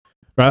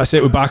Right, that's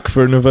it. We're back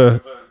for another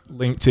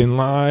LinkedIn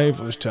Live.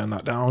 Let's turn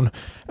that down.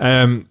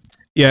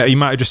 Yeah, you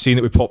might have just seen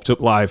that we popped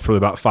up live probably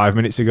about 5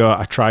 minutes ago.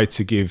 I tried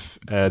to give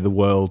the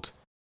world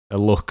a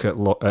look at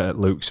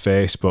Luke's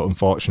face, but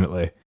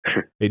unfortunately,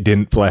 it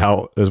didn't play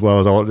out as well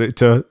as I wanted it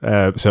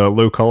to. So,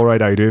 Luke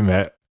Holroyd, how you doing,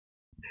 mate?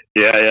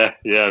 Yeah,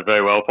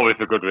 very well. Probably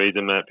for good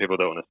reason, mate. People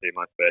don't want to see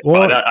my face.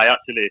 What? But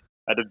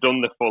I'd have done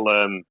the full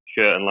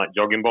shirt and like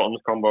jogging bottoms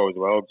combo as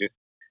well. Just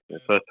the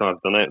first time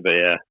I've done it, but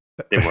yeah,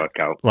 it didn't work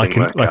out. like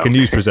a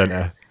news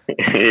presenter.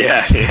 yeah.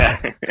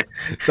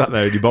 Sat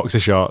there in your boxer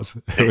shorts.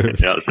 That's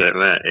it,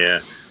 mate. Yeah.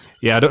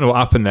 Yeah, I don't know what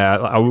happened there.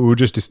 We were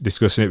just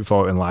discussing it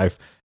before in live.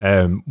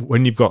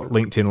 When you've got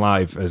LinkedIn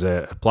Live as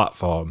a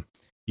platform,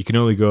 you can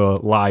only go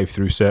live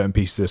through certain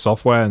pieces of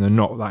software, and they're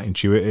not that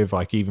intuitive.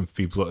 Like even for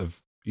people that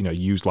have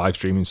used live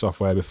streaming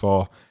software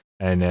before,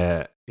 and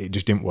it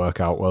just didn't work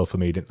out well for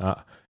me, didn't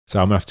that? So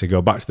I'm gonna have to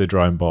go back to the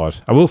drawing board.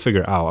 I will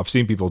figure it out. I've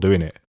seen people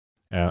doing it.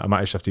 I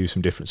might just have to use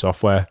some different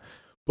software,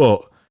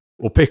 but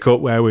we'll pick up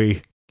where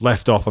we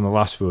left off on the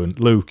last one.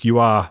 Luke, you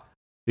are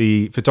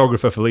the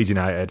photographer for Leeds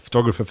United,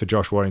 photographer for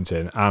Josh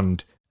Warrington,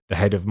 and the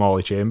head of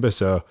Morley Chamber.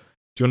 So do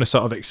you want to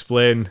sort of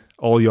explain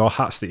all your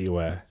hats that you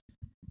wear?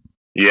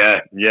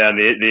 Yeah.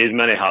 There's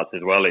many hats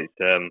as well. It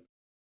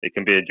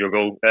can be a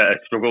struggle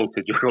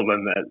to juggle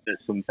them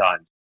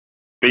sometimes.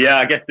 But yeah,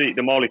 I guess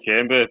the Morley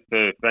Chamber,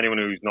 for anyone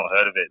who's not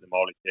heard of it, the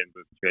Morley Chamber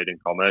of Trade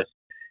and Commerce,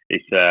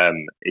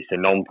 it's a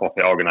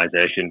non-profit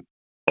organisation,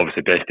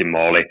 obviously based in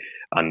Morley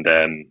and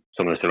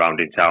some of the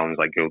surrounding towns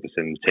like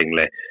Gilderson,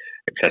 Tingley,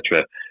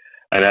 etc.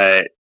 And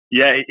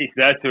it's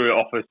there to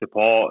offer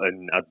support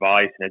and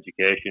advice and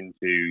education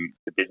to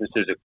the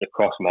businesses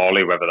across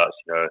Morley, whether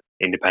that's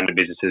independent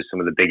businesses,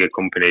 some of the bigger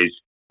companies,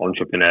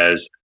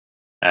 entrepreneurs.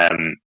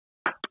 And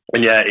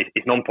yeah,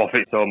 it's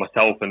non-profit, so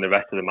myself and the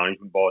rest of the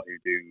management board who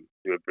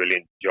do a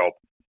brilliant job,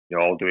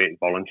 all do it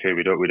voluntary.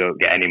 We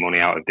don't get any money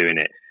out of doing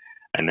it.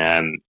 And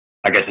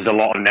I guess there's a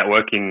lot of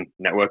networking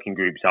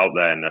groups out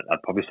there, and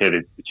I'd probably say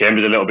that the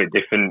chamber's a little bit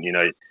different.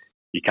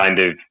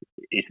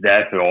 It's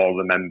there for all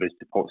the members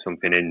to put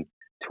something in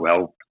to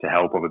help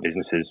other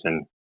businesses.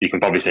 And you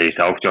can probably say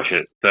yourself, Josh,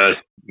 at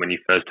first when you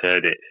first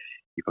heard it,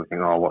 you could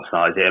think, oh, what's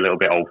that? Is it a little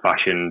bit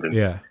old-fashioned? And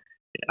yeah,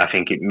 I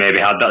think it maybe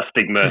had that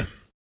stigma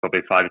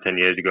probably 5 or 10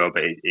 years ago,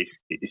 but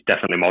it's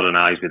definitely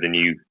modernised with the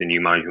new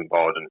management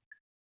board. And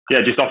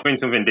yeah, just offering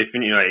something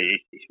different.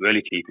 It's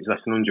really cheap. It's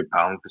less than £100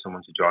 for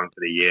someone to join for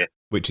the year,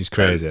 which is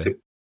crazy.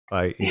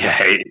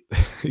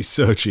 It's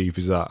so cheap,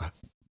 is that?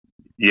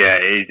 Yeah,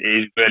 it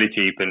is really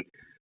cheap, and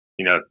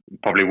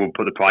probably will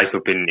put the price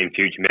up in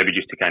future, maybe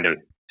just to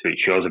so it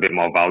shows a bit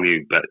more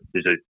value. But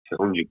there's a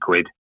 £100,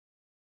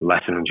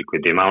 less than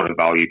 £100. The amount of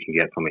value you can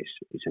get from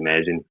it's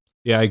amazing.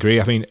 Yeah, I agree.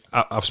 I mean,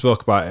 I've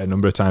spoke about it a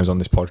number of times on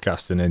this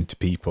podcast, and then to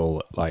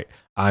people, like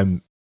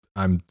I'm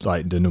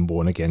like the number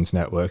one against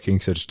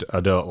networking. So I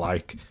don't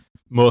like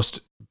most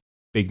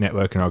big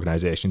networking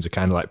organisations are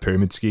kind of like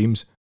pyramid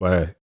schemes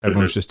where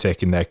everyone's just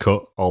taking their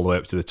cut all the way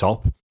up to the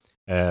top,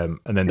 and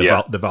then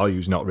the value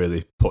is not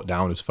really put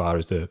down as far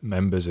as the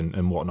members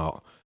and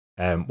whatnot.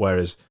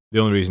 Whereas the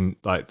only reason,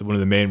 like one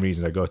of the main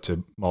reasons I go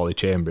to Morley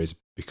Chamber is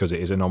because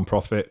it is a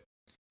non-profit.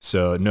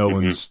 So no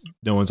one's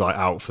like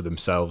out for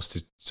themselves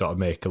to sort of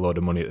make a load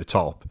of money at the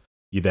top.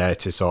 You're there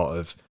to sort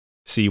of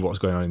see what's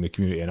going on in the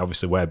community, and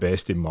obviously we're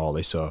based in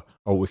Morley, so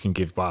we can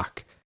give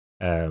back.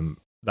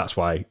 That's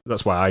why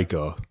I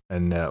go.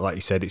 And like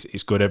you said,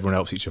 it's good. Everyone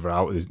helps each other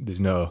out. There's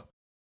no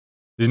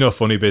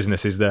funny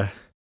business, is there?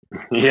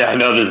 Yeah,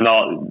 no, there's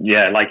not.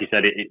 Yeah, like you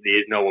said, there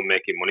is no one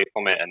making money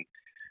from it, and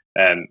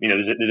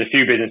there's a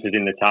few businesses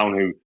in the town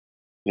who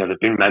they've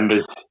been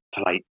members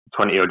for like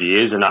 20 odd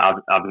years, and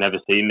I've never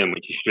seen them,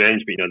 which is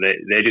strange. But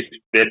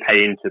they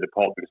pay into the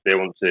pot because they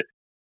want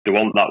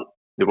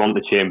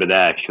the chamber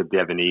there should they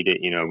ever need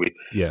it.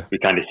 We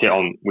kind of sit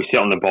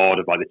on the board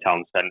of like the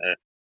town centre,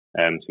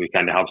 so we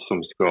kind of have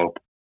some scope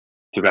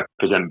to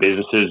represent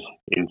businesses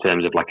in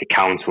terms of like a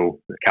council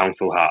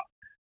hat.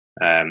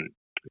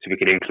 So we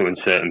can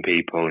influence certain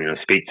people,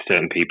 speak to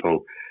certain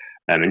people,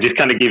 and just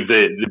kind of give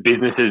the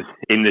businesses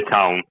in the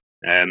town.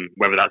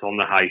 Whether that's on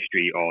the high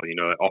street or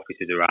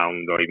offices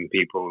around or even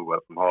people who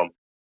work from home,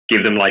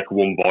 give them like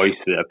one voice,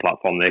 a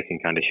platform they can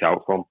kind of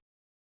shout from.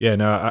 Yeah,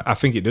 no, I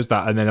think it does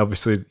that. And then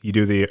obviously you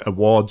do the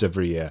awards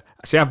every year.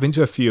 See, I've been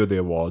to a few of the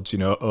awards,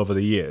 over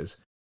the years,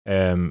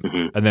 and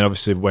then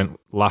obviously went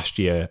last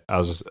year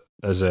as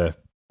a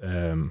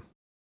an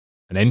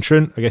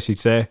entrant, I guess you'd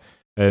say,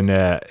 and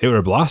it was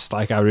a blast.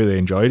 Like I really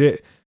enjoyed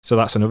it. So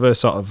that's another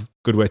sort of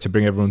good way to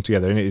bring everyone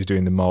together. And it is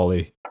doing the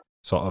Morley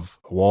sort of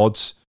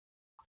awards.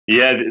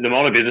 Yeah, the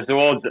Morley Business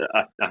Awards.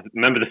 I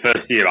remember the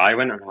first year I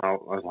went, and I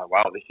was like,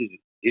 "Wow,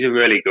 these are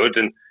really good."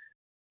 And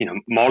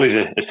Morley's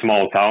a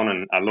small town,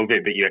 and I love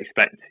it. But you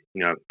expect,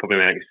 probably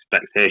my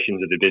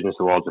expectations of the Business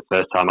Awards the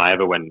first time I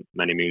ever went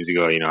many moons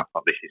ago. I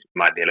thought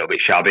might be a little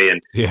bit shabby,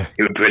 and it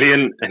was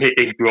brilliant, and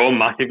it's grown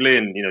massively.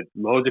 And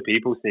loads of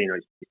people say,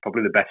 it's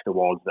probably the best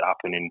awards that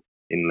happen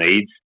in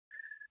Leeds.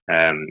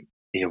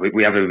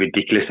 We have a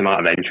ridiculous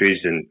amount of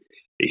entries, and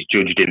it's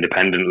judged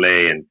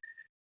independently, and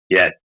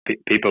yeah,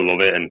 people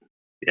love it, and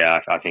yeah,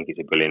 I think it's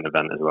a brilliant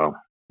event as well.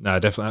 No,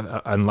 definitely,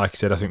 and like I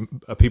said, I think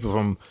people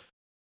from.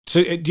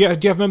 So do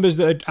you have members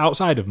that are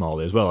outside of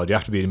Morley as well, or do you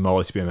have to be in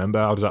Morley to be a member?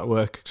 How does that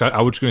work? Because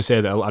I was just going to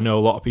say that I know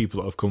a lot of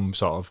people that have come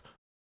sort of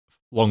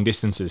long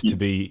distances to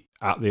be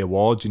at the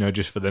awards,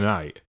 just for the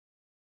night.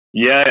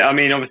 Yeah, I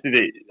mean,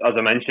 obviously, as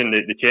I mentioned,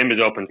 the chamber's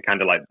open to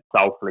kind of like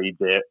South Leeds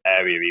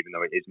area, even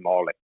though it is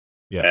Morley.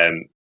 Yeah.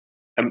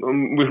 And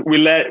we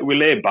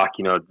lay it back,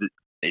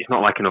 it's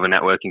not like another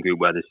networking group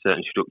where there's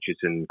certain structures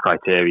and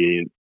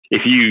criteria.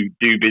 If you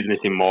do business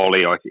in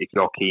Morley, or if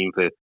you're keen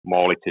for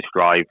Morley to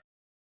strive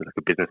as like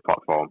a business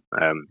platform,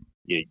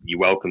 you're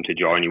welcome to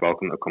join. You're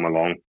welcome to come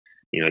along.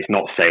 It's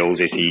not sales.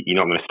 You're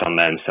not going to stand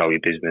there and sell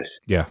your business.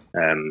 Yeah.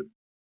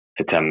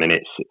 For 10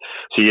 minutes.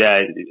 So yeah,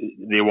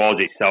 the awards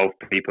itself,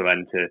 people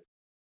enter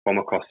from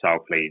across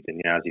South Leeds,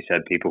 and yeah, as you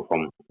said, people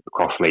from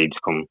across Leeds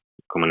come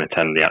and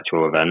attend the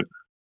actual event.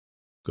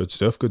 Good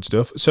stuff.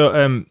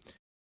 So,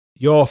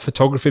 your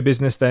photography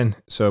business then.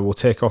 So we'll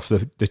take off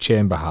the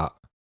chamber hat.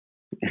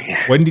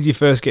 Yeah. When did you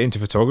first get into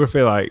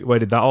photography? Like, where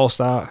did that all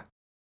start?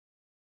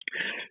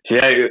 So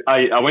yeah,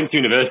 I went to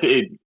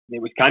university.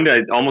 It was kind of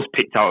almost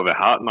picked out of a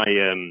hat.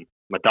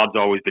 My dad's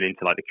always been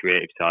into like the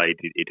creative side.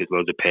 He does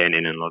loads of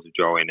painting and loads of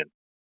drawing.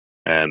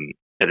 And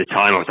at the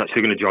time, I was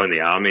actually going to join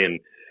the army, and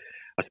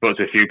I spoke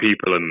to a few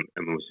people, and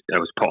I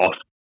was put off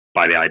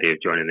by the idea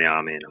of joining the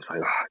army. And I was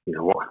like,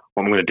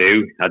 what am I going to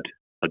do?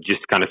 I'd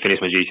just kind of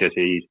finished my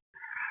GCSEs.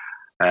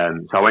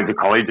 So I went to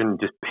college and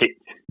just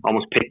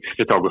almost picked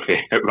photography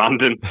at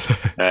random.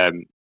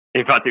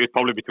 In fact, it was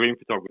probably between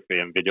photography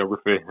and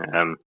videography.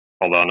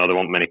 Although I know there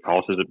weren't many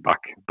courses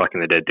back in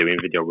the day doing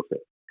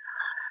videography.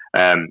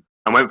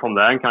 I went from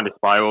there and kind of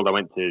spiraled. I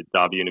went to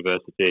Derby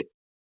University,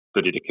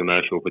 studied a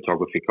commercial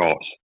photography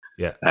course.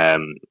 Yeah.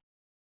 And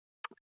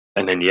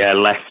then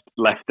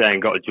left there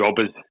and got a job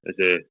as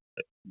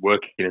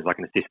working as like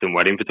an assistant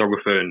wedding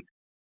photographer. And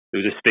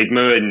there was a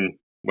stigma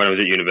when I was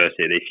at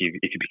university that if you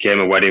became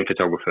a wedding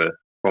photographer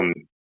from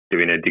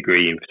doing a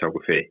degree in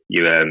photography,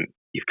 you've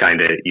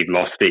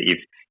lost it.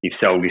 You've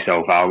sold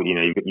yourself out.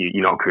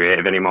 You're not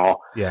creative anymore.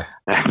 Yeah.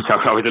 So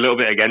I was a little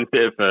bit against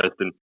it at first,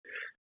 and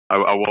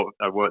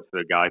I worked for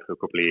a guy for a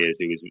couple of years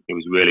who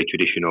was really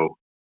traditional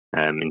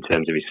in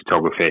terms of his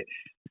photography,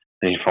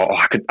 and he thought,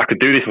 I could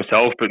do this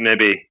myself, but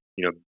maybe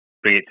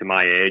bring it to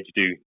my age,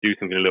 do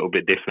something a little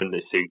bit different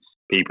that suits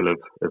people of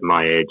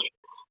my age.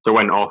 So I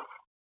went off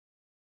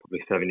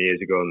probably 7 years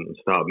ago and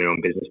started my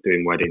own business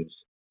doing weddings,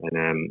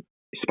 and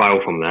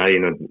spiraled from there.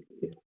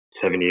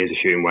 7 years of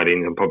shooting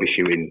weddings. I'm probably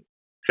shooting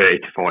 30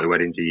 to 40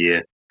 weddings a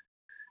year.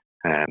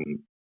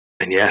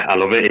 And yeah, I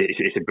love it.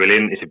 It's a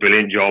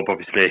brilliant job.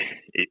 Obviously,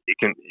 it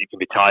can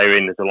be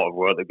tiring. There's a lot of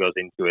work that goes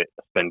into it.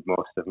 I spend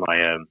most of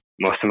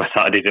my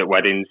Saturdays at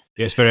weddings.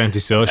 Yeah, it's very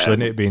antisocial,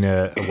 isn't it? Being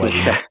a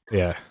wedding.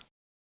 Yeah.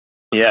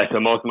 Yeah. So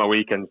most of my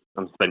weekends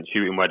I'm spent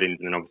shooting weddings,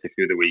 and then obviously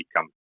through the week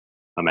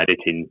I'm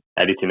editing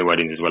the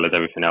weddings as well as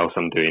everything else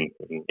I'm doing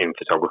in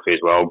photography as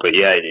well. But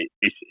yeah,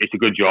 it's a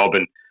good job,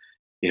 and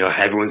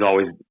everyone's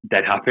always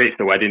dead happy. It's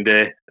the wedding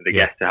day, and the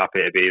guests are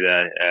happy to be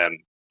there.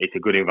 It's a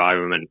good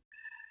environment.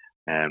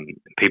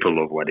 People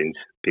love weddings.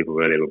 People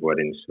really love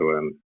weddings. So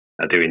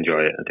I do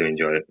enjoy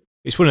it.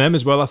 It's one of them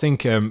as well. I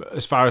think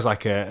as far as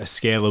like a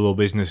scalable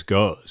business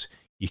goes,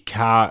 you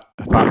can't,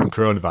 apart from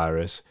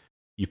coronavirus,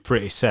 you're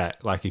pretty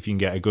set. Like if you can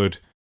get a good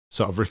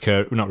sort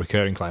of not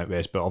recurring client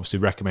base, but obviously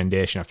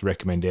recommendation after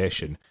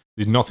recommendation,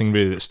 there's nothing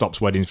really that stops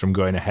weddings from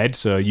going ahead.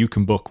 So you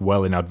can book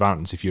well in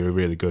advance if you're a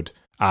really good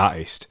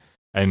artist,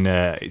 and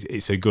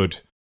it's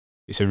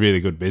a really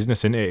good business,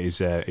 isn't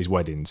it? Is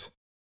weddings.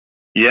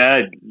 Yeah,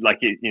 like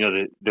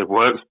the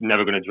work's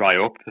never going to dry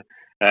up.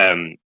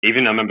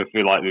 Even I remember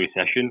through like the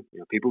recession,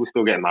 people were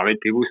still getting married,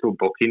 people were still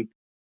booking.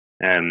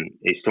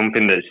 It's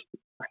something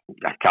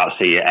I can't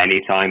see at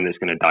any time that's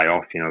going to die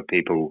off.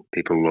 People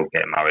love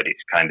getting married.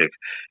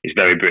 It's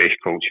very British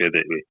culture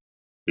that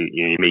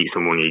you meet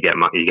someone, you get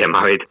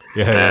married.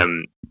 Yeah.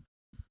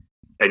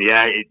 And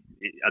yeah,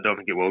 I don't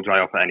think it will dry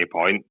off at any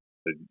point.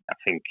 But I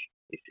think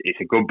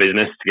it's a good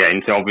business to get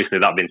into. Obviously,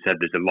 that being said,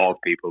 there's a lot of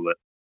people that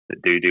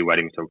do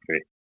wedding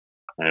photography.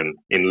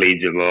 In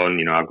Leeds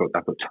alone, I've got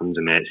tons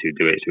of mates who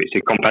do it. So it's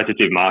a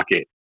competitive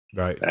market,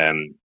 right?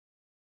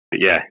 But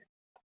yeah,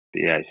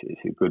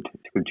 it's a good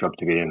job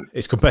to be in.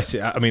 It's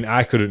competitive. I mean,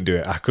 I couldn't do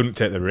it. I couldn't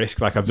take the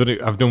risk. Like I've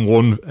done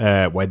one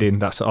wedding.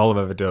 That's all I've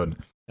ever done,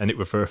 and it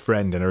was for a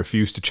friend, and I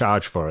refused to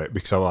charge for it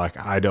because I'm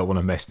like, I don't want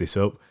to mess this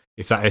up.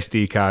 If that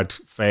SD card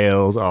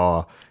fails,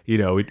 or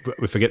we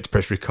forget to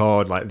press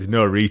record, like there's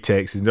no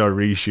retakes, there's no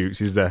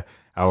reshoots, is there?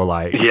 I was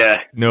like,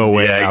 no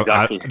way,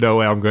 exactly. No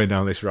way, I'm going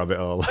down this rabbit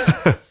hole.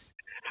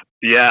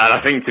 Yeah, and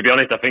I think, to be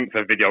honest,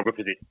 for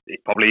videographers,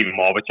 it's probably even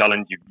more of a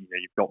challenge.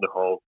 You've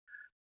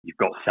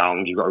got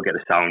sound, you've got to get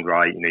the sound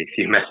right. If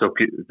you mess up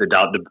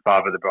the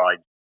father of the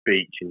bride's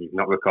speech and you've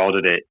not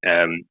recorded it,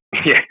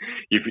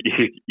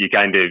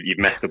 you've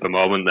messed up a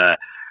moment there.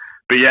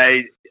 But yeah,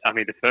 I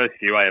mean, the first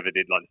few I ever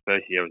did, like the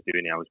first year I was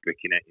doing it, I was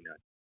bricking it.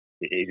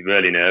 It's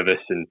really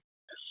nervous, and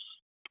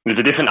there's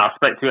a different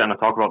aspect to it, and I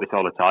talk about this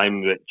all the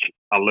time, which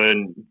I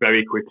learned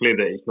very quickly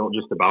that it's not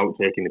just about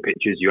taking the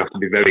pictures. You have to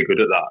be very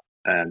good at that,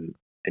 and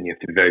you have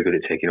to be very good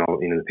at taking all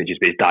the pictures,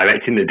 but it's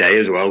directing the day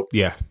as well.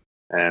 Yeah.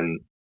 And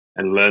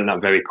learn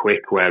that very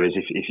quick. Whereas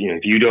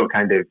if you don't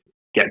kind of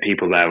get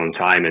people there on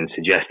time and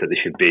suggest that they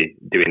should be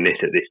doing this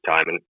at this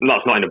time, and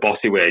that's not in a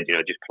bossy way,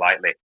 just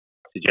politely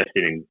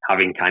suggesting and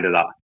having kind of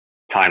that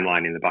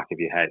timeline in the back of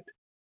your head.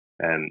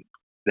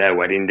 Their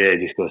wedding day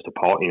just goes to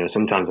pot.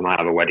 Sometimes I might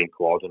have a wedding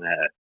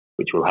coordinator,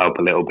 which will help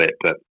a little bit.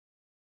 But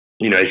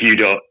if you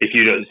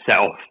don't set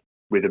off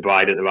with the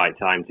bride at the right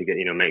time to get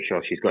make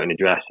sure she's got in a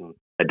dress and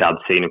her dad's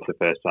seen her for the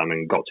first time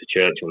and got to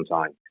church on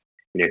time,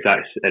 if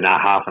that's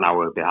half an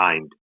hour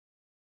behind,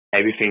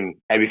 everything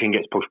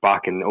gets pushed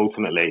back, and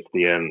ultimately it's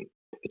the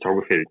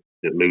photography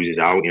that loses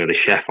out. The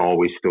chef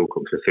always still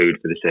cooks the food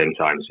for the same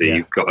time, so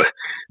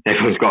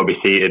everyone's got to be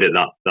seated at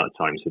that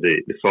time. So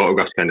the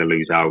photographs kind of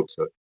lose out.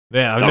 So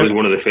yeah, that was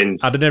one of the things.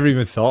 I'd never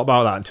even thought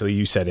about that until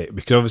you said it,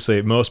 because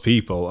obviously most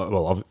people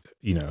are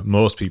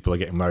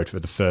getting married for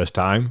the first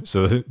time,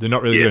 so they're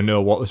not really going to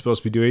know what they're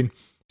supposed to be doing.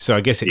 So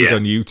I guess it is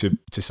on you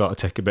to sort of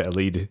take a bit of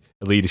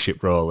a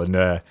leadership role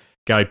and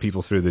guide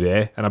people through the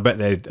day. And I bet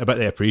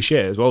they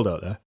appreciate it as well,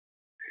 don't they?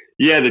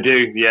 Yeah, they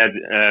do. Yeah,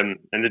 and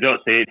they don't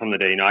see it on the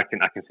day. I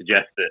can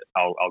suggest that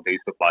I'll do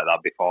stuff like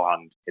that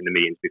beforehand in the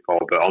meetings before,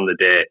 but on the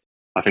day,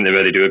 I think they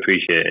really do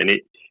appreciate it, and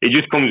it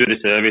just comes with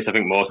the service. I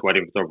think most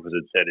wedding photographers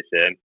would say the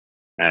same.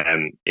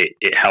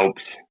 It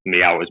helps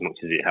me out as much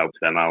as it helps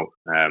them out.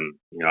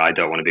 I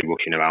don't want to be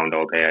rushing around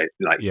all day.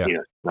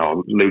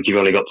 No, Luke, you've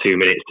only got 2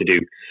 minutes to do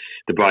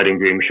the bride and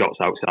groom shots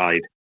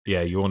outside.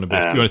 Yeah, you want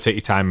to take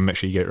your time and make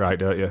sure you get it right,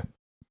 don't you?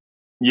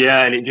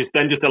 Yeah, and it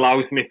just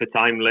allows me for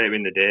time later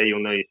in the day.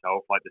 You'll know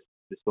yourself, like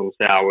the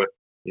sunset hour,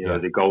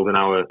 the golden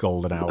hour,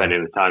 depending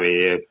on the time of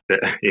year. But,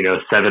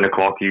 7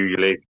 o'clock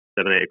usually,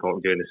 7, 8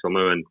 o'clock during the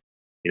summer, and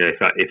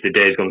if the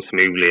day's gone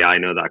smoothly, I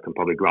know that I can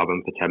probably grab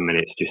them for 10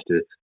 minutes just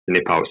to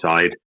nip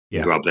outside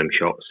and grab them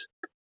shots.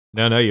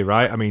 No, you're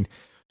right. I mean,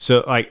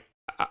 so I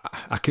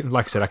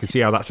can see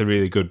how that's a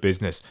really good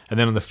business. And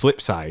then on the flip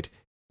side,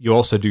 you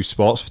also do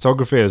sports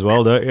photography as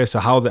well, don't you? So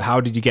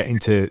how did you get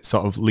into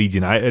sort of Leeds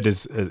United?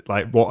 As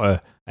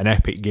what an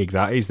epic gig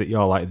that is, that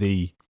you're like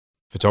the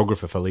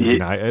photographer for Leeds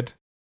United?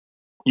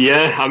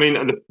 Yeah, I mean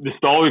the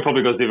story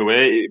probably goes the other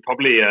way. It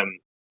probably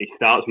it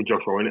starts with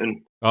Josh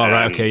Warrington. Oh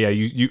right, okay, yeah.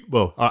 You're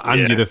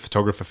the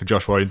photographer for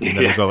Josh Warrington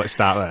then as well. Let's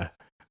start there.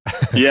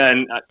 Yeah,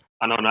 and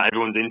I know not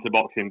everyone's into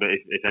boxing, but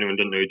if anyone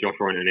doesn't know who Josh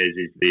Warrington is,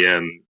 he's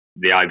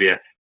the IBF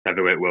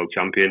heavyweight world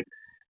champion.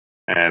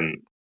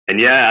 And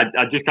yeah,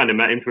 I just kind of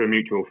met him through a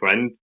mutual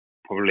friend,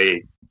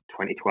 probably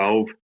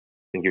 2012. I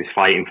think he was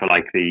fighting for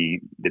like the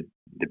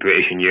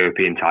British and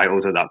European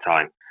titles at that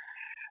time.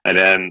 And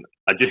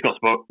I just got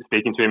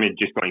speaking to him. He'd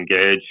just got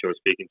engaged. So I was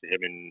speaking to him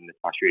and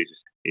Natasha,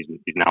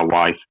 his now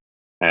wife,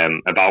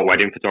 about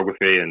wedding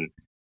photography. And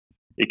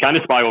it kind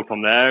of spiraled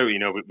from there.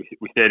 We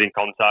stayed in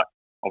contact.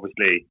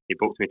 Obviously, he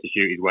booked me to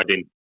shoot his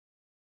wedding.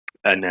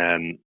 And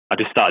I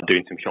just started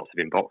doing some shots of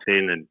him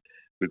boxing. And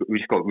we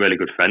just got really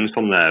good friends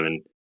from there.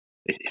 And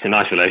it's a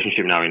nice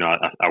relationship now.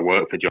 I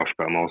work for Josh,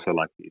 but I'm also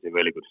he's a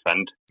really good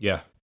friend. Yeah.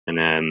 And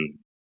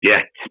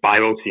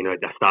spiraled. I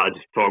started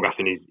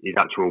photographing his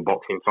actual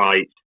boxing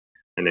fights,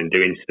 and then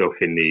doing stuff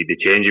in the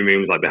changing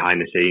rooms, like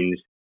behind the scenes.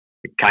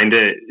 Kind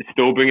of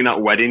still bringing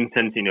that wedding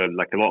sense.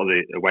 Like a lot of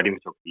the wedding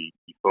photography,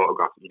 you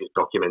photograph, you just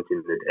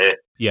documenting the day.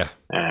 Yeah.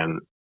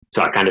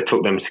 So I kind of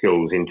took them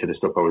skills into the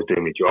stuff I was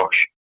doing with Josh.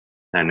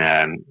 And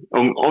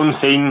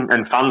unseen,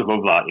 and fans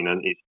love that.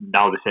 It's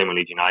now the same on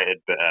Leeds United,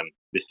 but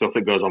the stuff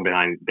that goes on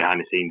behind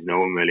the scenes, no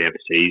one really ever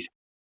sees.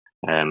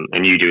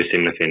 And you do a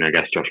similar thing, I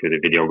guess, Josh, with the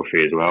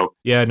videography as well.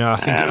 Yeah, no,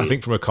 I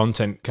think from a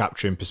content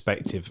capturing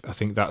perspective, I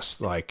think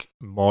that's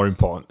more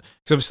important,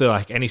 because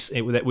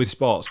obviously, with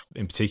sports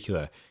in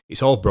particular,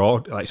 it's all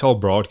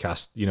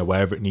broadcast,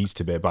 wherever it needs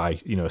to be by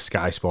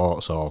Sky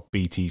Sports or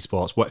BT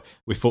Sports,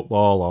 with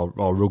football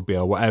or rugby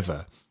or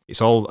whatever. It's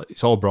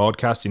all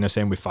broadcast.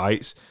 Same with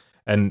fights.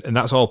 And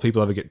that's all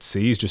people ever get to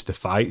see is just the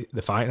fight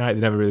night. They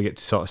never really get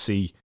to sort of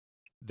see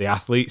the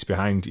athletes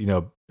behind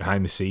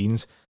the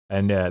scenes.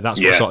 And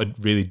that's what sort of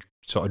really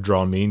sort of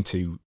drawn me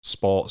into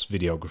sports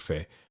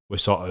videography. We're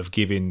sort of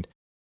giving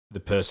the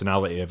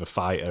personality of a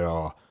fighter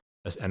or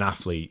an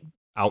athlete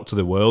out to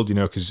the world,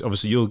 because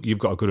obviously you've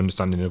got a good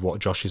understanding of what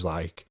Josh is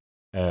like.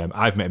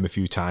 I've met him a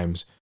few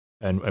times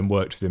and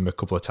worked with him a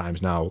couple of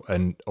times now,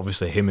 and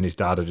obviously him and his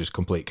dad are just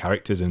complete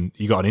characters, and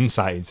you got an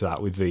insight into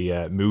that with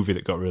the movie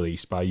that got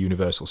released by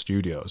Universal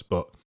Studios.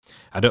 But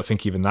I don't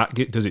think even that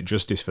does it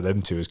justice for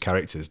them two as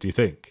characters. Do you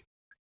think?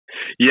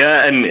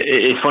 Yeah, and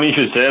it's funny you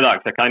should say that,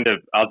 because I kind of,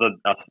 as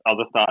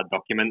I started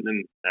documenting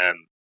them,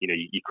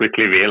 you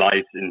quickly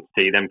realise and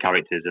see them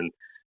characters, and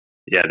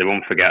yeah, they're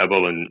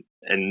unforgettable.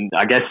 And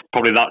I guess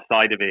probably that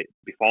side of it,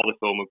 before the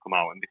film had come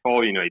out and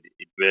before it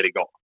really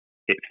got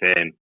hit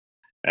fame,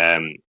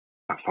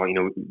 I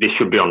thought, this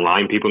should be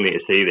online. People need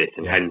to see this,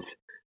 and hence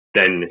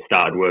then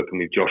started working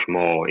with Josh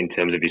more in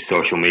terms of his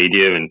social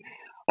media and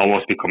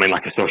almost becoming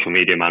like a social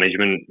media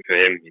management for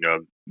him.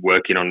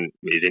 Working on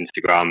his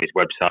Instagram, his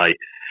website.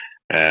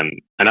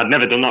 And I'd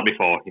never done that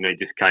before.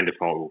 Just kind of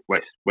thought,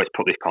 let's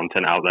put this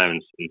content out there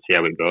and see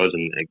how it goes.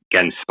 And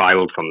again,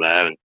 spiraled from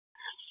there.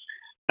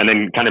 And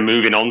then kind of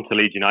moving on to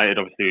Leeds United.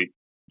 Obviously,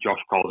 Josh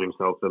calls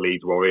himself the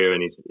Leeds Warrior,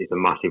 and he's a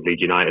massive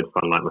Leeds United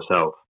fan like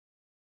myself.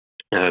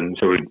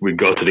 So we'd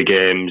go to the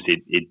games.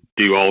 He'd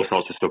do all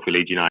sorts of stuff with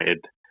Leeds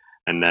United,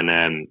 and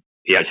then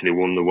he actually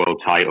won the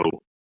world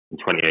title in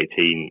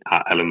 2018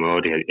 at Ellen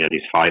Road. He had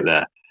his fight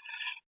there,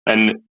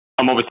 and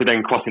I'm obviously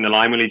then crossing the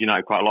line with Leeds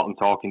United quite a lot and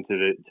talking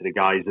to the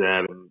guys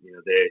there, and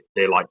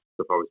they liked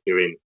the stuff I was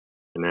doing,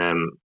 and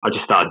I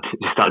just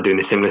started doing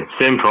the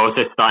same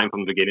process, starting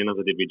from the beginning as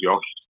I did with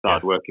Josh.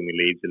 Started working with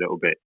Leeds a little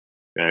bit,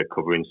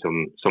 covering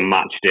some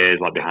match days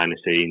like behind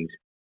the scenes.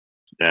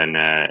 Then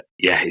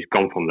it's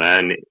gone from there,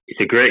 and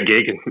it's a great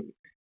gig. And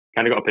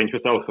kind of got to pinch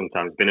myself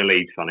sometimes. Being a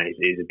Leeds fan,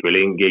 it's a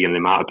brilliant gig, and the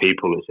amount of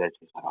people that say,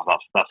 "Oh,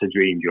 that's a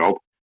dream job,"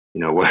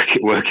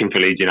 working for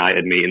Leeds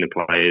United, meeting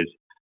the players.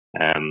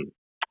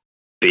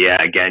 But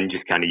yeah, again,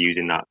 just kind of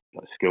using that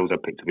skills I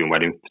picked up in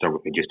wedding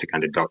photography just to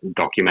kind of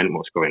document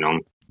what's going on.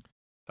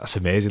 That's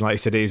amazing. Like you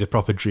said, it is a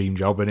proper dream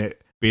job, and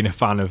it being a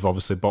fan of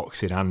obviously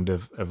boxing and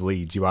of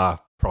Leeds, you are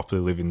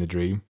properly living the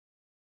dream.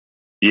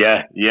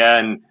 Yeah,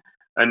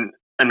 and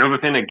another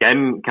thing,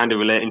 again, kind of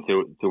relating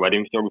to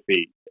wedding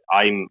photography,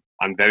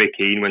 I'm very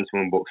keen when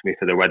someone books me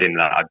for the wedding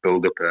that I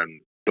build up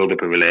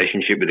a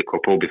relationship with the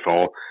couple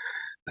before.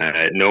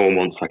 No one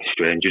wants like a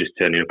stranger just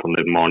turning up on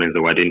the morning of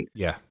the wedding.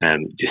 Yeah.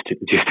 Just to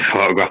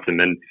photograph them.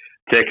 And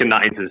taking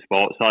that into the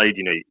sports side,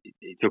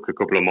 it took a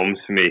couple of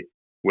months for me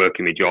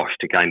working with Josh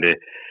to kind of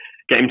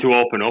get him to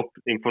open up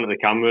in front of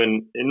the camera,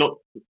 and not,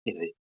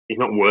 he's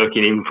not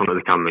working in front of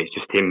the camera. It's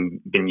just him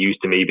being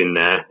used to me being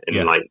there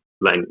and like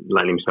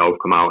letting himself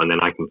come out, and then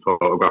I can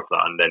photograph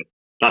that. And then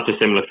that's a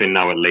similar thing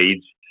now at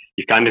Leeds.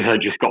 You've kind of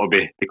just got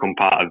to become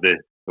part of the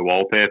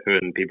wallpaper,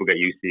 and people get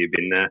used to you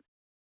being there.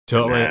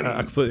 Totally,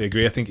 I completely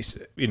agree. I think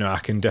it's, I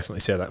can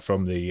definitely say that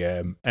from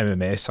the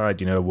MMA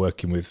side,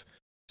 working with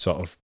sort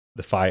of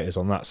the fighters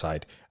on that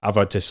side, I've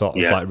had to sort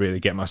of like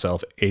really get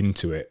myself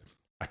into it.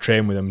 I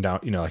train with them down,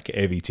 like at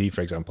AVT,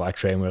 for example. I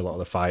train with a lot of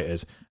the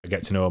fighters. I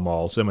get to know them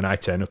all. So then when I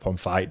turn up on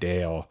fight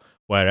day or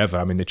wherever,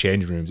 I'm in the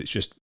changing rooms, it's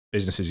just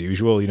business as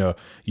usual. You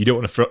don't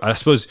want to, I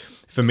suppose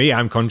for me,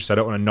 I'm conscious I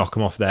don't want to knock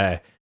them off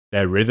their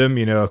rhythm,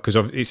 because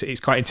it's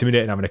quite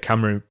intimidating having a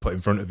camera put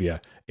in front of you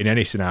in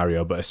any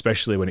scenario, but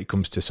especially when it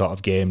comes to sort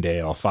of game day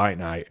or fight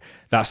night.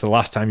 That's the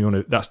last time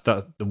that's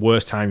the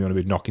worst time you want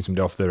to be knocking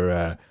somebody off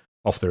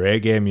their A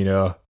game,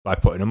 by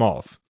putting them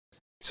off.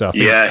 So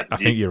I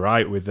think you're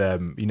right with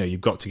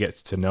you've got to get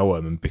to know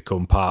them and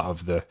become part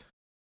of the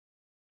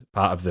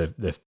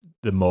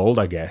mold,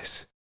 I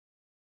guess.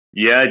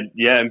 Yeah,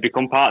 and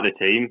become part of the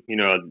team.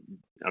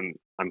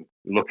 I'm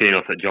lucky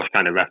enough that Josh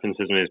kind of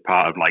references me as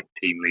part of like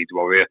Team Leeds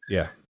Warrior.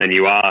 Yeah. And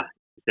you are,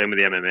 same with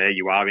the MMA,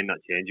 you are in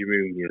that changing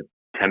room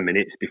 10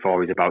 minutes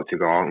before he's about to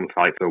go out and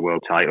fight for a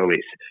world title.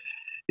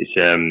 It's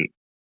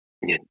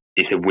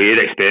a weird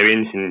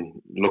experience, and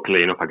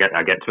luckily enough I get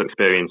to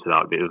experience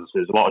that.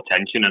 There's a lot of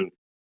tension, and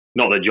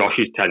not that Josh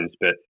is tense,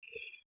 but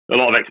a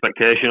lot of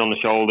expectation on the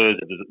shoulders.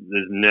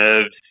 There's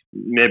nerves,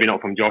 maybe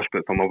not from Josh,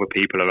 but from other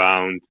people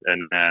around.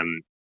 And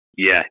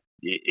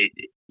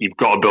you've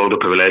got to build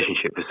up a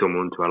relationship with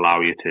someone to allow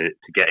you to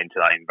get into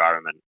that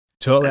environment.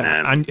 Totally,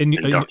 and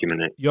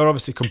document it. You're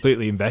obviously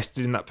completely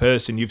invested in that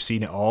person. You've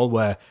seen it all.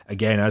 Where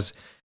again, as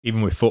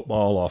even with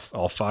football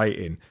or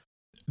fighting,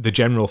 the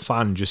general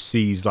fan just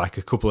sees like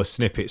a couple of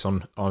snippets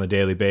on a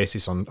daily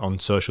basis on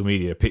social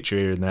media, a picture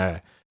here and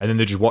there, and then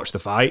they just watch the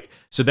fight.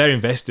 So they're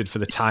invested for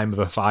the time of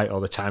a fight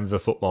or the time of a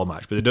football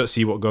match, but they don't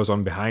see what goes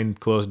on behind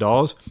closed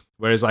doors.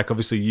 Whereas like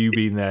obviously you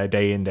being there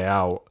day in, day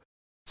out,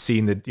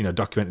 seeing the,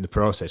 documenting the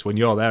process, when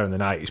you're there on the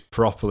night, it's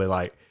properly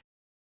like,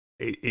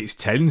 it's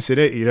tense,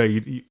 isn't it?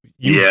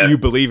 You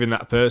believe in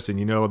that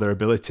person, their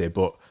ability,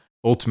 but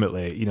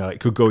ultimately, it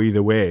could go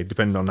either way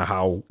depending on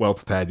how well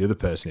prepared the other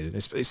person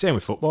is. It's same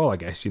with football, I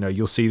guess.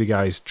 You'll see the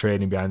guys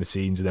training behind the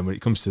scenes, and then when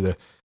it comes to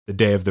the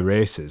day of the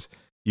races,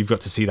 you've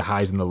got to see the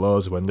highs and the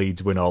lows when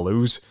Leeds win or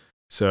lose.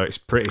 So it's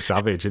pretty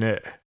savage, isn't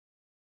it?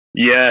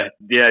 Yeah.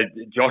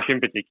 Josh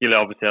in particular,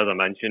 obviously, as I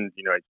mentioned,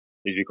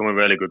 he's become a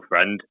really good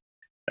friend.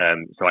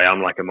 So I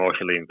am like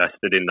emotionally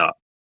invested in that.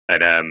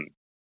 And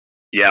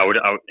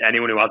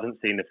anyone who hasn't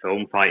seen the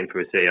film Fighting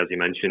for a City, as you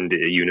mentioned,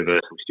 a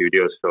Universal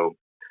Studios film,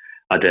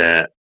 I'd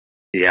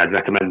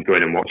recommend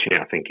going and watching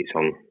it. I think it's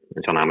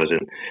on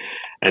Amazon.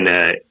 And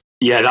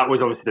that was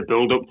obviously the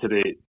build up to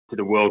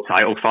the world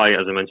title fight,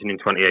 as I mentioned, in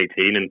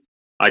 2018, and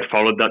I'd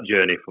followed that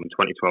journey from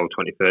 2012,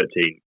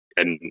 2013,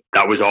 and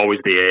that was always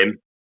the aim.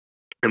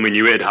 And we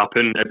knew it had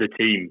happened as a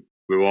team.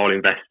 We were all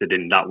invested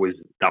in that was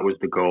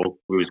the goal.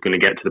 We was going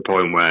to get to the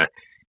point where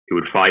he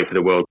would fight for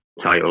the world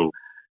title,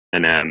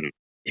 and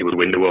he would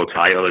win the world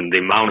title. And the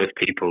amount of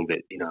people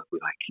that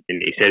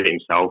and he says it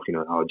himself,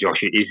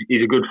 Josh,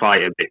 he's a good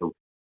fighter, but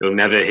he'll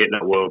never hit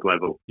that world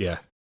level. Yeah.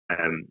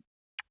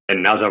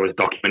 And as I was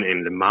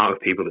documenting, the amount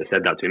of people that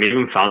said that to him,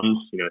 even fans,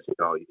 said,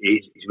 "Oh,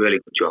 he's really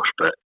good, Josh,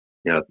 but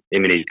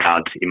him and his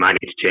dad, he might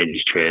need to change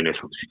his trainers."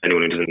 Obviously,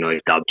 anyone who doesn't know,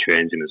 his dad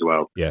trains him as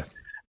well. Yeah.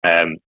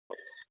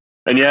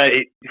 And yeah,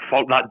 it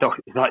felt that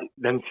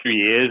them 3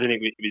 years, and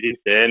it was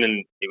insane,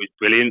 and it was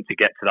brilliant to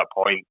get to that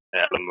point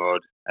at Elland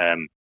Road.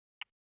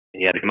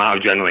 Yeah, the amount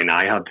of adrenaline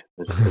I had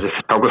as a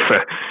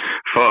photographer,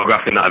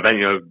 photographing that event,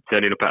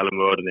 turning up at Elland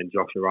Road, and then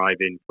Josh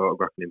arriving,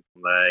 photographing him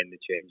from there in the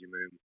changing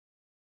room,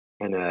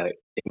 and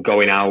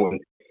going out. And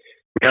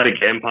we had a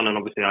game plan, and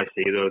obviously I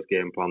see those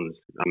game plans.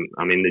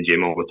 I'm in the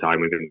gym all the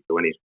time with him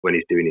when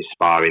he's doing his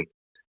sparring,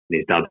 and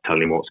his dad's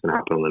telling him what's going to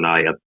happen on the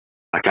night.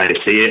 I kind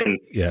of see it, and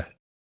yeah.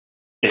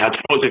 He had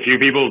spoken to a few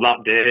people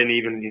that day, and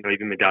even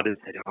my dad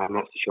had said, "Oh, I'm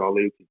not so sure,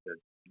 Luke." He said,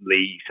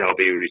 Lee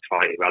Selby, who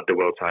had the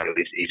world title,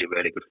 he's a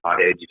really good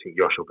fighter. Do you think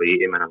Josh will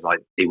beat him? And I was like,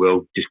 he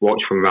will. Just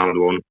watch from round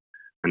one.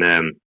 And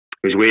it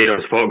was weird. I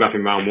was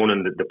photographing round one,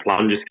 and the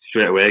plan just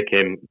straight away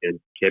came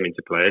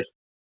into place.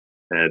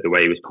 The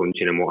way he was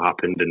punching and what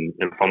happened, and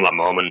from that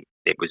moment,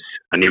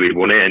 I knew he'd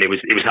won it, and it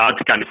was hard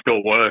to kind of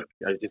still work.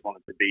 I just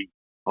wanted to be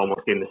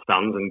almost in the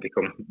stands and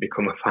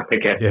become a fan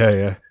again.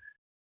 Yeah.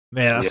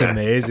 Man, that's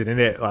amazing, isn't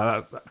it?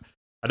 Like,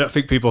 I don't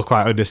think people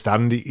quite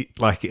understand it.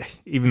 Like,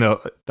 even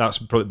though that's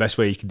probably the best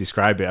way you can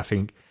describe it, I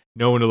think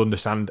no one will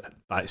understand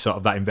like sort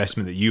of that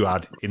investment that you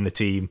had in the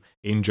team,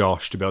 in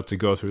Josh, to be able to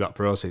go through that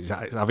process.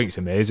 I think it's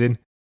amazing.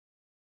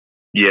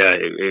 Yeah,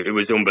 it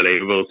was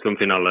unbelievable.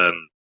 Something I'll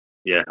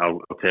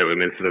take with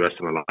me for the rest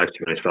of my life.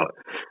 To be honest,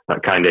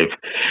 that kind of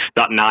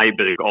that night,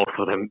 but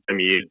also them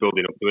years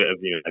building up to it of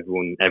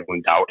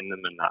everyone doubting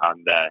them and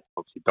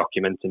obviously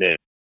documenting it.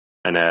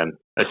 And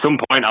at some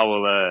point,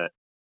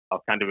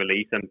 I'll kind of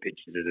release them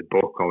pictures as a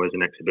book or as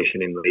an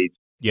exhibition in Leeds.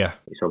 Yeah,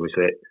 it's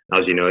obviously,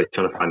 as you know, it's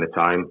trying to find the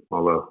time.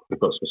 Although we've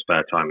got some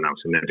spare time now,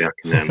 so maybe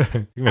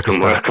I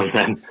can work on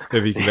them.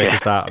 Maybe you can make a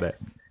start on it.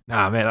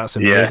 Nah, mate, that's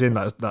amazing.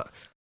 Yeah. That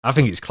I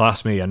think it's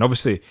class, me. And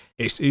obviously,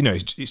 it's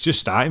it's just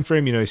starting for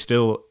him. He's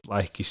still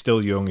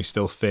young. He's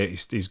still fit.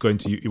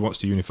 He wants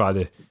to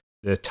unify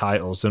the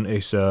titles, doesn't he?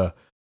 So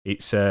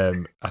it's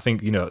I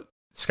think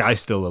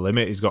sky's still the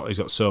limit. He's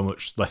got so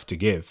much left to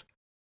give.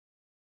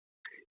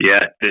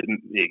 Yeah,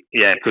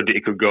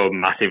 it could go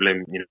massively.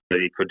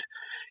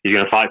 He's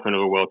going to fight for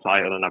another world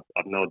title, and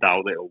I've no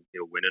doubt that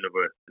he'll win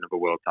another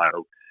world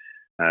title.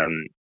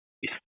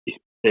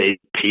 His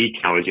peak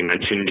now, as you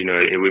mentioned,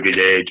 with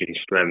his age and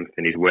strength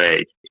and his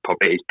weight, he's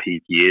probably at his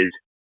peak years.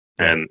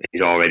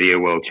 He's already a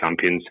world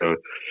champion, so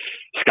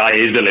sky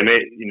is the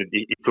limit.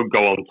 He could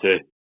go on to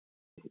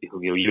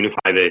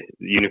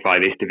unify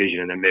this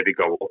division, and then maybe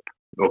go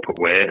up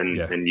a weight and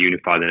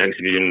unify the next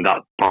division.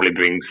 That probably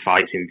brings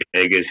fights in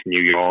Vegas,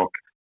 New York,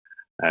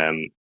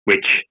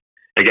 which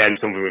again,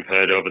 something we've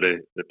heard over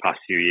the past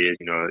few years.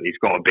 He's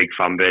got a big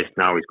fan base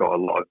now. He's got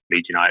a lot of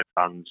Leeds United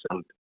fans,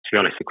 and to be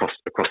honest,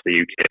 across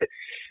the UK,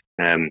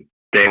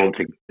 they want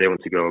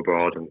to go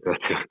abroad and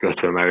go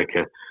to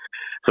America.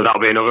 So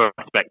that'll be another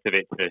aspect of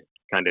it to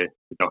kind of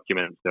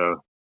document.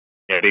 So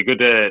yeah, it'd be a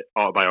good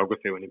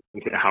autobiography when he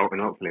brings it out,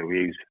 and hopefully we'll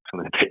use some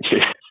of the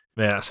pictures.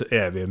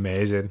 Yeah, it'd be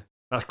amazing.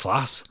 That's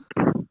class.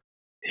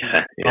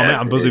 Yeah, oh, mate,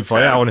 I'm buzzing for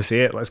you. I want to see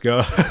it. Let's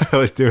go.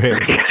 Let's do it.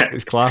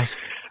 It's class.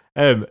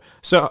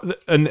 So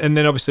and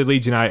then obviously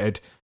Leeds United,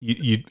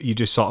 you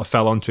just sort of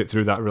fell onto it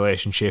through that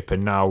relationship,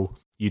 and now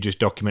you just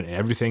documenting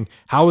everything.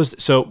 How has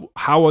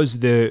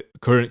the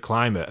current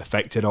climate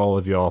affected all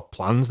of your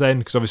plans then?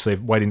 Because obviously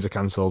weddings are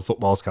cancelled,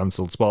 football's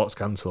cancelled, sports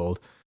cancelled.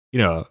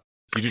 You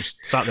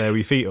just sat there with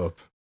your feet up.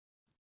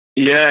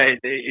 Yeah,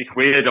 it's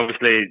weird.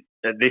 Obviously,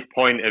 at this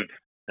point of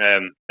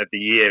the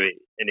year,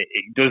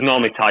 it does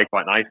normally tie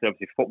quite nicely.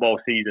 Obviously, football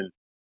season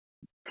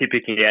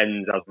typically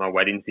ends as my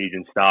wedding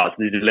season starts.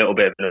 There's a little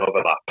bit of an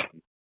overlap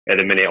at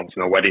the minute.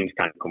 Obviously, my weddings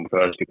kind of come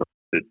first because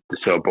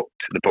they're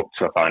booked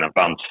so far in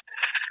advance.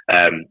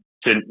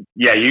 So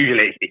yeah,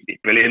 usually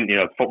it's brilliant.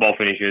 Football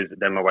finishes,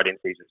 then my wedding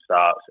season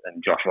starts,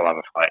 and Josh will have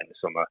a fight in the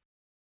summer,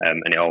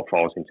 and it all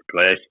falls into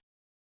place.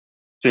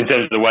 So in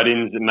terms of the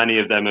weddings, many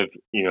of them have,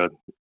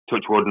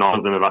 touch wood, none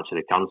of them have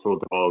actually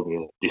cancelled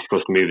or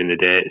discussed moving the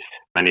dates.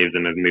 Many of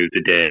them have moved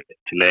the date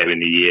to later in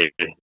the year,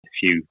 a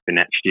few for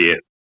next year.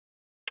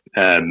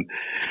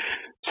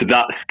 So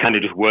that's kind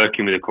of just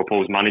working with the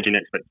couples, managing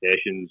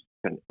expectations,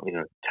 and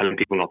telling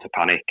people not to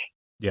panic.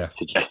 Yeah.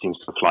 Suggesting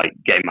stuff like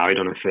getting married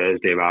on a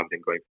Thursday rather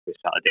than going for a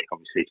Saturday.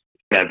 Obviously,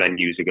 their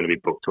venues are going to be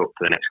booked up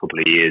for the next couple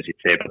of years. If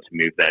they're able to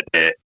move their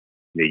date,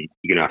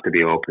 you're going to have to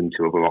be open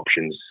to other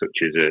options,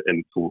 such as a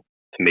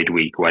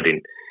midweek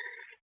wedding.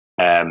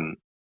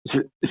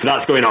 So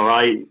that's going all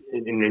right.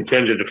 In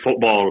terms of the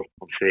football,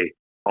 obviously,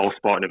 all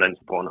sporting events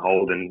are put on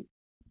hold, and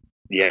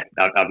yeah,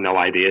 I have no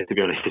idea, to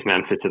be honest, is my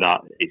answer to that.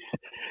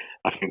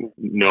 I think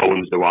no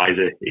one's the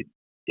wiser.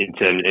 In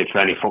terms, for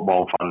any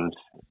football fans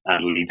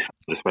and Leeds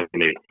fans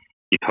especially,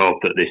 you'd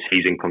hope that this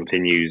season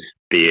continues,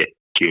 be it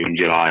June,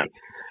 July,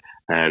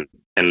 and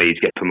Leeds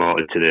get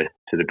promoted to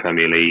the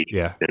Premier League.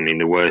 Yeah. I mean,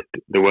 the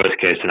worst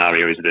case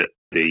scenario is that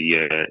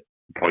the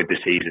void the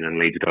season and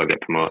Leeds don't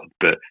get promoted.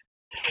 But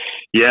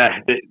Yeah,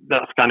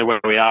 that's kind of where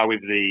we are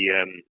with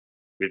the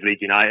with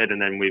Leeds United,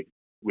 and then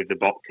with the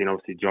boxing.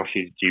 Obviously, Josh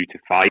is due to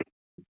fight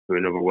for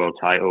another world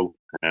title,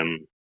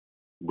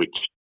 which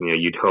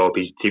you'd hope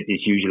is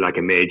usually like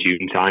a May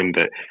June time,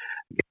 but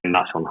again,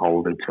 that's on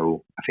hold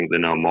until I think they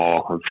know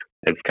more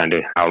of kind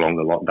of how long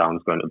the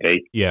lockdown's going to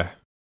be. Yeah,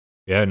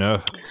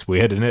 no, it's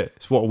weird, isn't it?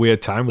 It's what a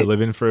weird time we're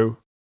living through.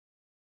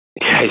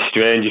 Yeah, it's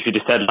strange. If you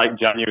just said like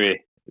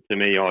January to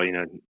me, or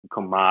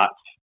come March,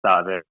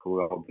 start of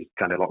April, I'll be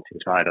kind of locked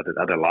inside,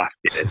 I'd have laughed.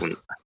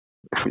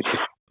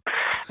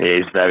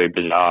 It is very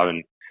bizarre,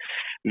 and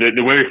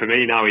the worry for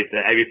me now is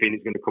that everything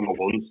is going to come at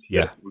once.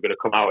 Yeah, we're going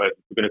to come out of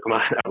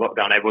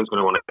lockdown. Everyone's going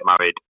to want to get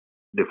married.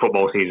 The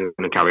football season is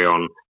going to carry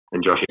on,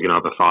 and Josh is going to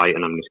have a fight,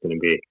 and I'm just going to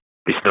be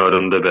snowed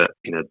under. But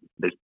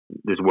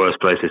there's worse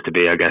places to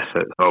be, I guess.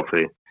 So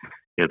hopefully,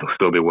 there'll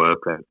still be work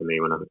there for me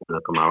when I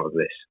come out of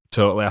this.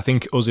 Totally. I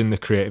think us in the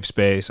creative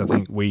space, I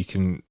think we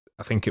can.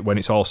 I think when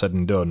it's all said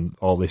and done,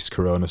 all this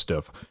Corona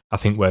stuff, I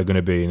think we're going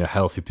to be in a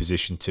healthy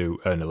position to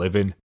earn a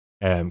living,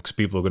 because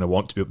people are going to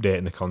want to be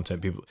updating the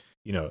content. People,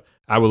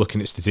 I was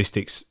looking at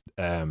statistics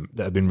that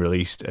have been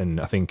released, and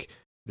I think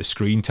the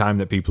screen time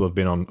that people have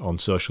been on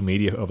social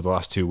media over the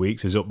last 2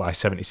 weeks is up by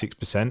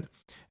 76%.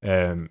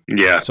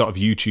 Sort of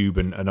YouTube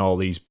and all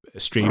these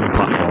streaming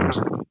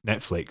platforms,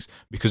 Netflix,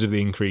 because of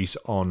the increase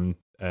on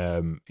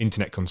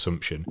internet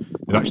consumption,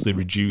 they've actually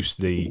reduced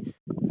the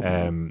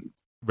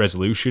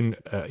resolution,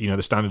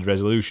 the standard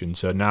resolution.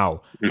 So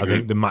now I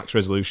think the max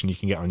resolution you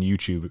can get on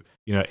YouTube,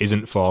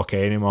 isn't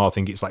 4K anymore. I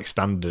think it's like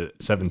standard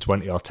at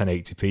 720 or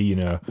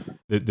 1080p.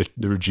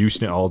 They're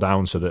reducing it all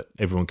down so that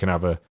everyone can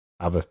have a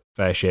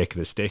fair shake of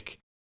the stick.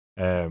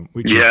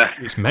 Which is,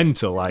 it's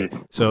mental. Like,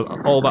 so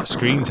all that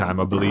screen time,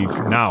 I believe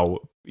now,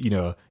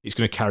 it's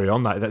going to carry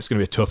on. That's going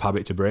to be a tough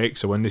habit to break.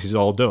 So when this is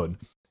all done,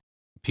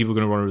 people are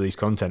going to want to release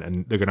content,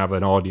 and they're going to have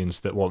an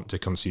audience that want to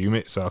consume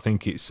it. So I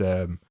think it's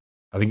going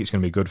to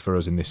be good for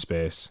us in this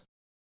space.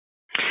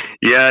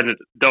 Yeah, I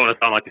don't want to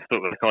sound like a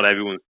stuck record.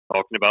 Everyone's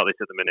talking about this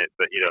at the minute,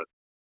 but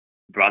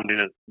branding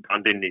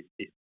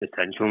is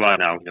essential right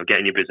now.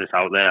 Getting your business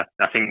out there.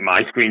 I think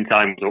my screen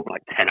time was up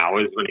like 10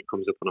 hours when it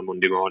comes up on a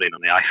Monday morning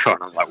on the iPhone.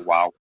 I was like,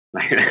 wow,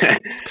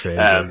 it's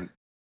crazy.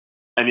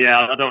 And yeah,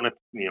 I don't know.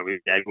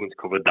 Everyone's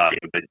covered that,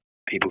 but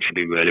people should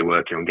be really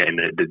working on getting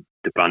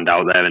the brand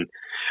out there. And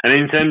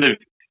in terms of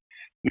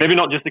maybe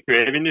not just the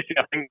creative industry,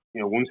 I think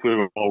once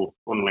we're all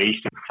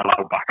unleashed and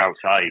allowed back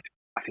outside,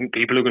 I think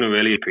people are going to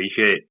really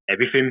appreciate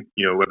everything.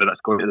 Whether that's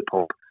going to the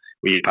pub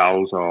with your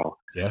pals or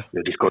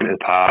just going to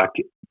the park,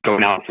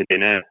 going out for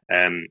dinner.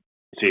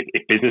 So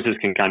if businesses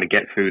can kind of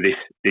get through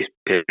this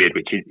period,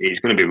 which is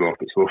going to be rough,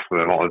 it's rough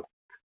for a lot of,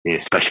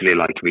 especially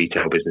like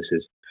retail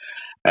businesses.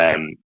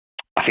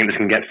 I think they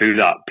can get through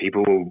that.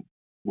 People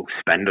will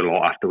spend a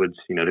lot afterwards.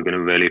 They're going to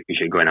really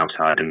appreciate going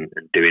outside and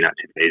doing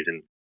activities,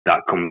 and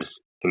that comes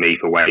for me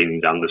for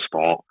weddings and the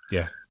sport.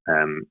 Yeah.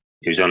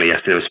 It was only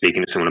yesterday I was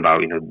speaking to someone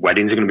about,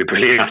 weddings are going to be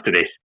brilliant after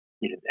this.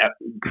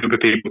 Group of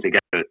people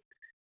together,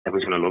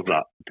 everyone's going to love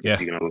that. Yeah.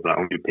 You're going to love that.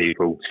 100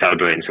 people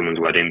celebrating someone's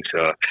wedding.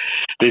 So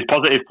there's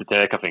positives to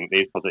take, I think.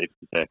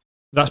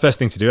 That's the best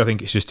thing to do. I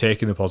think it's just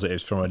taking the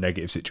positives from a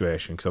negative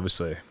situation, because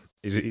obviously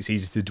it's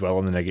easy to dwell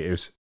on the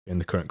negatives in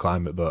the current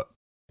climate, but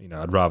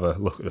I'd rather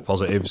look at the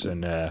positives,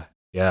 and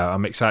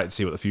I'm excited to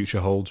see what the future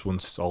holds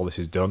once all this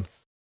is done.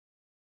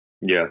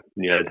 Yeah,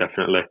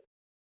 definitely.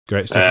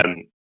 Great stuff.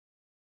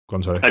 Go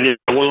on, sorry. And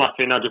one last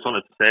thing I just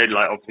wanted to say,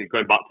 like obviously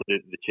going back to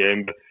the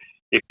chamber,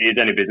 if there's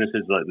any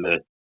businesses like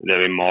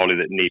they're in Morley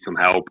that need some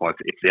help, or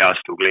if they are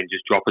struggling,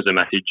 just drop us a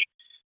message.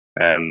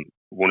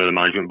 One of the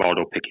management board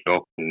will pick it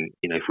up, and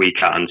if we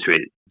can't answer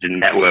it, the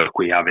network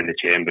we have in the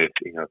chamber,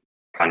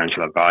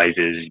 financial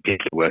advisors,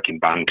 people who work in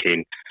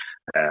banking,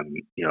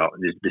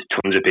 there's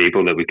tons of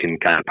people that we can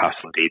kind of pass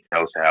on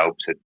details to help.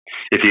 So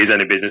if there's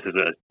any businesses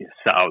that are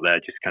sat out there,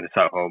 just kind of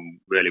sat at home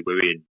really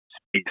worrying,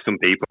 speak to some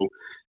people,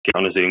 get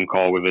on a Zoom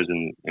call with us,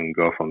 and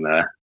go from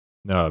there.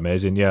 No,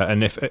 amazing, yeah.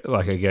 And if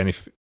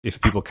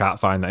people can't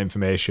find that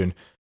information,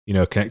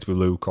 connect with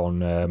Luke on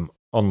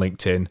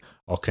LinkedIn,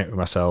 or connect with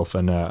myself,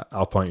 and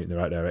I'll point you in the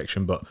right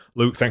direction. But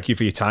Luke, thank you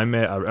for your time,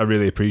 mate. I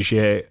really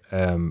appreciate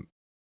it.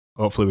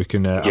 Hopefully we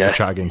can have a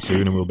chat again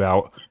soon, and we'll be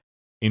out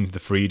in the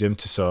freedom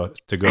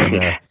to go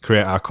and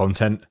create our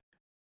content.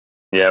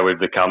 Yeah, with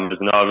the cameras.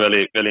 No, I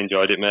really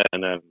enjoyed it, mate.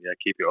 And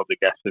keep it up. The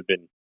guests have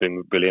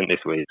been brilliant this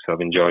week, so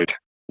I've enjoyed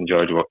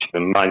watching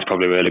them. Mine's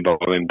probably really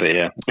boring, but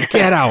yeah.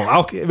 Get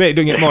out! Mate,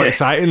 don't get more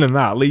exciting than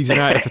that. Leeds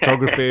United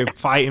photography,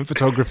 fighting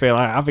photography.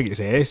 Like, I think it's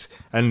ace.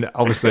 And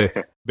obviously,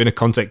 being a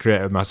content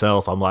creator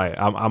myself, I'm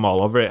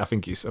all over it. I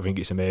think it's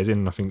amazing.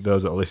 And I think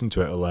those that listen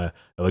to it will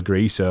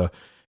agree. So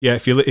yeah,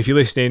 if you're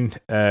listening,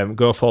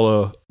 go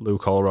follow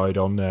Luke Holroyd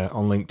on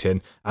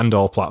LinkedIn and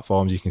all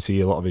platforms. You can see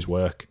a lot of his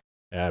work.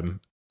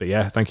 But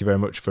yeah, thank you very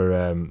much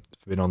for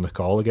being on the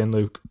call again,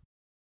 Luke.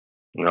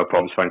 No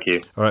problems. Thank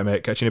you. All right,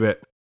 mate. Catch you in a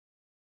bit.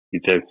 You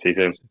too. See you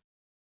soon.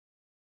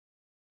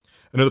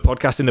 another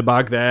podcast in the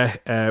bag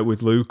there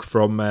with Luke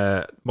from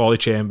Morley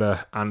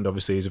Chamber, and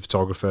obviously he's a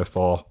photographer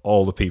for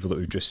all the people that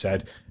we've just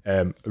said.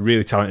 A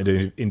really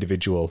talented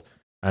individual.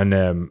 And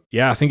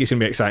I think it's going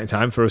to be an exciting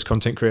time for us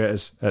content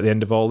creators at the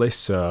end of all this.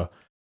 So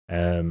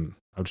I'm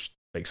just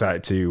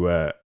excited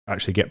to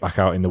actually get back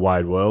out in the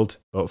wide world.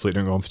 Hopefully it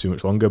don't go on for too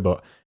much longer.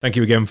 But thank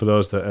you again for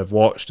those that have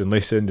watched and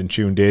listened and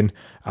tuned in.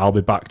 I'll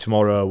be back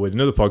tomorrow with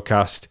another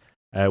podcast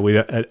with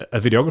a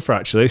videographer,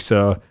 actually.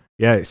 So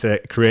yeah, it's a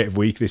creative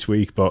week this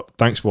week. But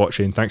thanks for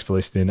watching. Thanks for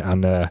listening.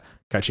 And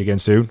catch you again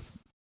soon.